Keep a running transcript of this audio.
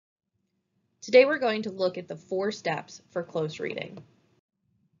Today we're going to look at the 4 steps for close reading.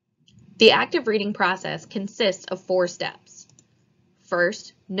 The active reading process consists of 4 steps.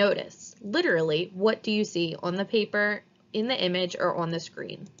 First, notice. Literally, what do you see on the paper, in the image, or on the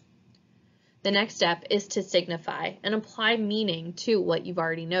screen? The next step is to signify and apply meaning to what you've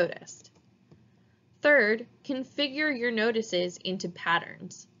already noticed. Third, configure your notices into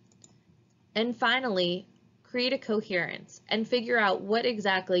patterns. And finally, create a coherence and figure out what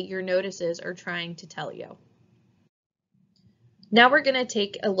exactly your notices are trying to tell you. Now we're going to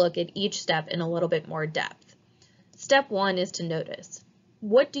take a look at each step in a little bit more depth. Step 1 is to notice.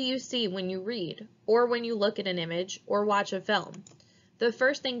 What do you see when you read, or when you look at an image, or watch a film? The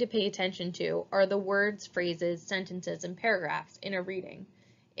first thing to pay attention to are the words, phrases, sentences, and paragraphs in a reading.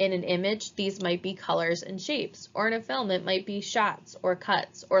 In an image, these might be colors and shapes, or in a film, it might be shots, or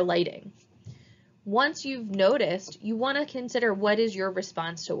cuts, or lighting. Once you've noticed, you want to consider what is your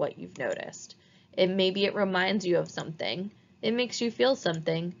response to what you've noticed. Maybe it reminds you of something, it makes you feel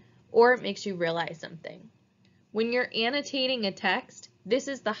something, or it makes you realize something. When you're annotating a text, this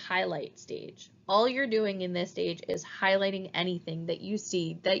is the highlight stage. All you're doing in this stage is highlighting anything that you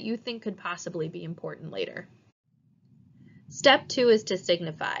see that you think could possibly be important later. Step 2 is to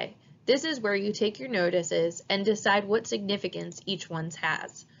signify. This is where you take your notices and decide what significance each one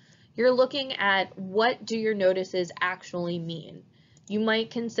has. You're looking at what do your notices actually mean. You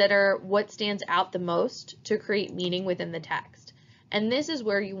might consider what stands out the most to create meaning within the text. And this is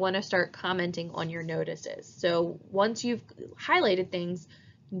where you want to start commenting on your notices. So once you've highlighted things,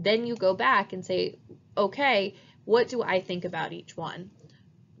 then you go back and say, okay, what do I think about each one?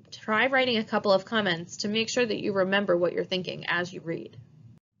 Try writing a couple of comments to make sure that you remember what you're thinking as you read.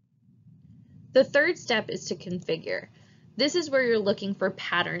 The third step is to configure. This is where you're looking for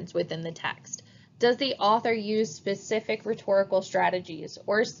patterns within the text. Does the author use specific rhetorical strategies,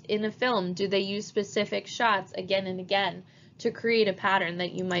 or in a film, do they use specific shots again and again to create a pattern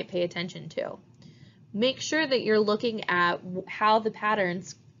that you might pay attention to? Make sure that you're looking at how the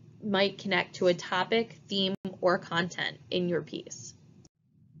patterns might connect to a topic, theme, or content in your piece.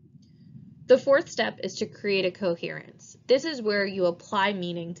 The fourth step is to create a coherence. This is where you apply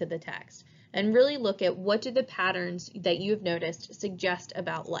meaning to the text and really look at what do the patterns that you've noticed suggest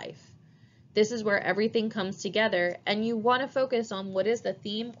about life. This is where everything comes together, and you want to focus on what is the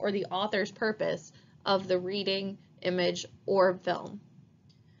theme or the author's purpose of the reading, image, or film.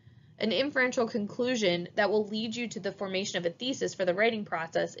 An inferential conclusion that will lead you to the formation of a thesis for the writing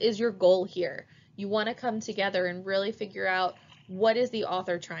process is your goal here. You want to come together and really figure out what is the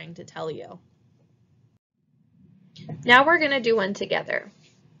author trying to tell you. Now we're going to do one together.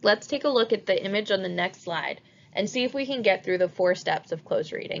 Let's take a look at the image on the next slide and see if we can get through the 4 steps of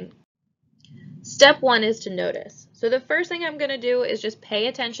close reading. Step 1 is to notice. So the first thing I'm going to do is just pay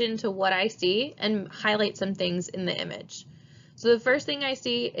attention to what I see and highlight some things in the image. So the first thing I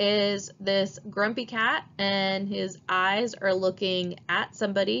see is this grumpy cat, and his eyes are looking at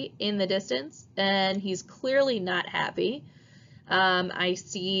somebody in the distance, and he's clearly not happy. I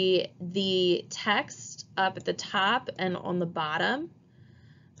see the text up at the top and on the bottom.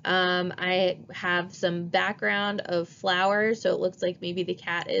 I have some background of flowers, so it looks like maybe the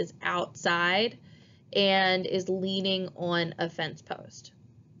cat is outside and is leaning on a fence post.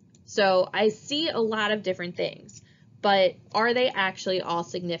 So I see a lot of different things, but are they actually all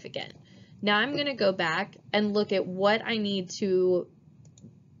significant? Now I'm going to go back and look at what I need to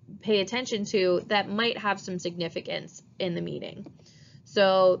pay attention to that might have some significance in the meaning.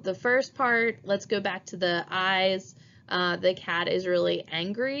 So the first part, let's go back to the eyes. The cat is really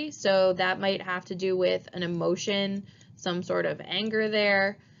angry, so that might have to do with an emotion, some sort of anger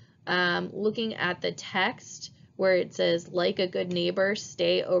there. Looking at the text where it says, like a good neighbor,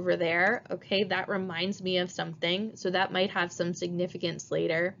 stay over there. Okay, that reminds me of something, so that might have some significance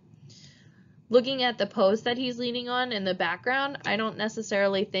later. Looking at the post that he's leaning on in the background, I don't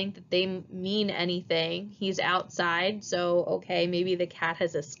necessarily think that they mean anything. He's outside, so okay, maybe the cat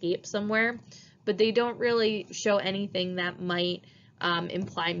has escaped somewhere, but they don't really show anything that might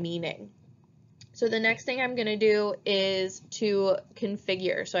imply meaning. So the next thing I'm going to do is to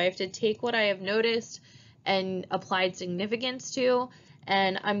configure. So I have to take what I have noticed and applied significance to,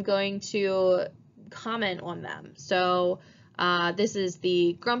 and I'm going to comment on them. So this is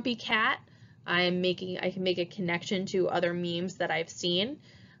the grumpy cat. I can make a connection to other memes that I've seen.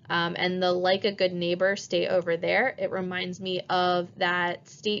 And the like a good neighbor, stay over there. It reminds me of that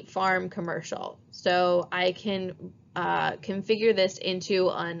State Farm commercial. So I can configure this into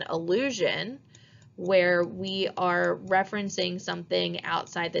an allusion where we are referencing something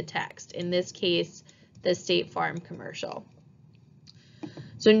outside the text. In this case, the State Farm commercial.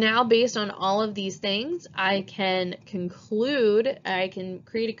 So now, based on all of these things, I can conclude, I can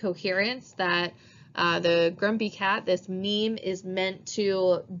create a coherence that the grumpy cat, this meme, is meant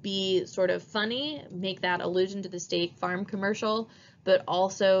to be sort of funny, make that allusion to the State Farm commercial, but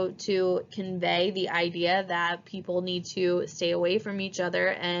also to convey the idea that people need to stay away from each other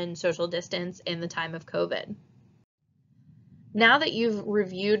and social distance in the time of COVID. Now that you've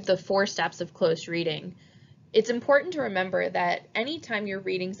reviewed the 4 steps of close reading, it's important to remember that anytime you're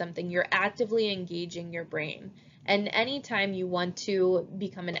reading something, you're actively engaging your brain. And anytime you want to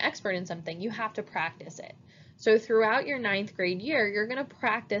become an expert in something, you have to practice it. So throughout your 9th grade year, you're going to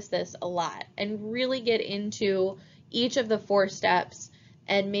practice this a lot and really get into each of the 4 steps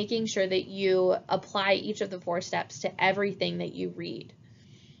and making sure that you apply each of the 4 steps to everything that you read.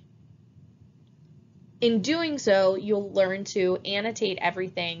 In doing so, you'll learn to annotate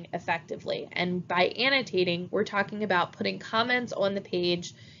everything effectively. And by annotating, we're talking about putting comments on the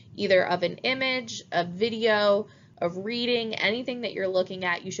page, either of an image, a video, of reading, anything that you're looking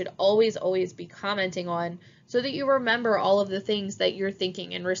at, you should always be commenting on so that you remember all of the things that you're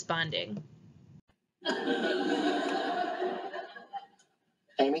thinking and responding.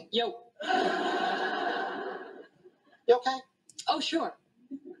 Amy? Yo. You okay? Oh, sure.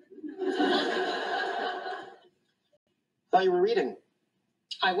 Thought you were reading.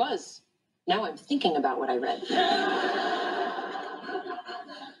 I was. Now I'm thinking about what I read.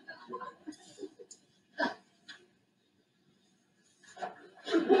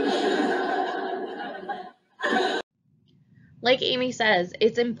 Like Amy says,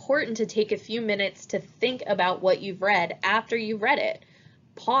 it's important to take a few minutes to think about what you've read after you've read it.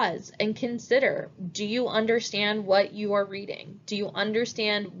 Pause and consider, do you understand what you are reading? Do you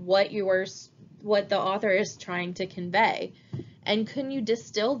understand what the author is trying to convey? And can you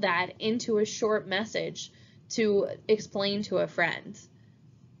distill that into a short message to explain to a friend?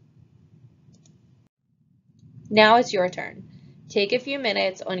 Now it's your turn. Take a few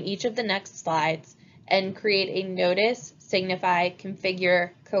minutes on each of the next slides and create a notice, signify,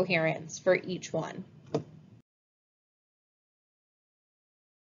 configure, coherence for each one.